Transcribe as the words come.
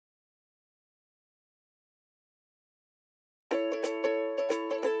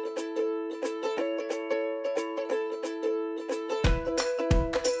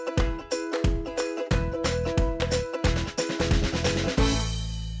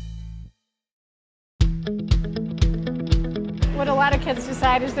What a lot of kids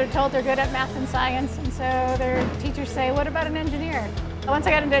decide is they're told they're good at math and science, and so their teachers say, what about an engineer? Once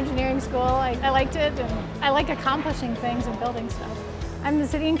I got into engineering school, I liked it, and I like accomplishing things and building stuff. I'm the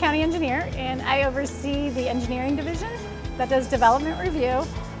city and county engineer, and I oversee the engineering division that does development review.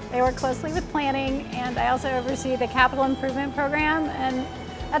 They work closely with planning, and I also oversee the capital improvement program, and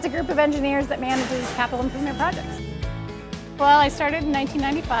that's a group of engineers that manages capital improvement projects. Well, I started in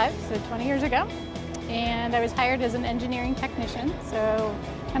 1995, so 20 years ago, and I was hired as an engineering technician, so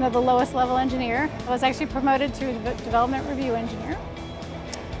kind of the lowest level engineer. I was actually promoted to development review engineer.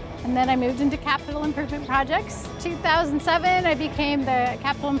 And then I moved into capital improvement projects. 2007, I became the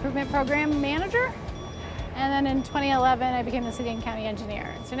capital improvement program manager. And then in 2011, I became the city and county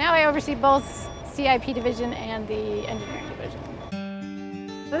engineer. So now I oversee both CIP division and the engineering division.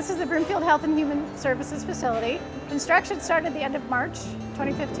 This is the Broomfield Health and Human Services facility. Construction started at the end of March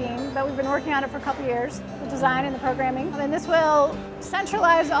 2015, but we've been working on it for a couple years, the design and the programming. And this will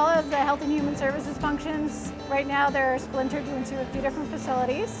centralize all of the health and human services functions. Right now they're splintered into a few different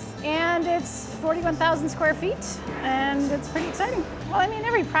facilities, and it's 41,000 square feet, and it's pretty exciting. Well, I mean,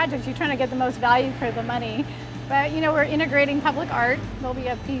 every project you're trying to get the most value for the money. But, you know, we're integrating public art. There'll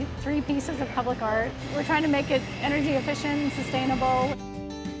be 3 pieces of public art. We're trying to make it energy efficient and sustainable.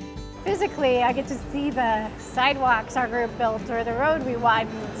 Physically, I get to see the sidewalks our group built or the road we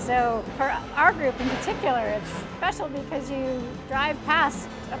widened. So for our group in particular, it's special because you drive past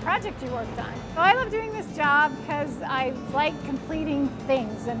a project you worked on. So I love doing this job because I like completing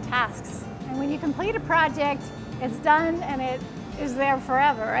things and tasks. And when you complete a project, it's done and it is there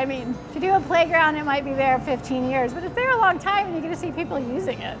forever. I mean, if you do a playground, it might be there 15 years, but it's there a long time and you get to see people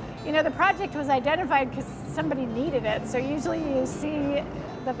using it. You know, the project was identified because somebody needed it. So usually you see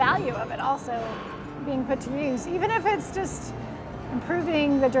the value of it also being put to use, even if it's just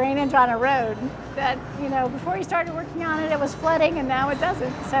improving the drainage on a road that, you know, before you started working on it, it was flooding and now it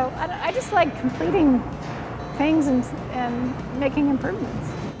doesn't. So I just like completing things and making improvements.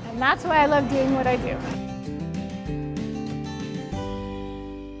 And that's why I love doing what I do.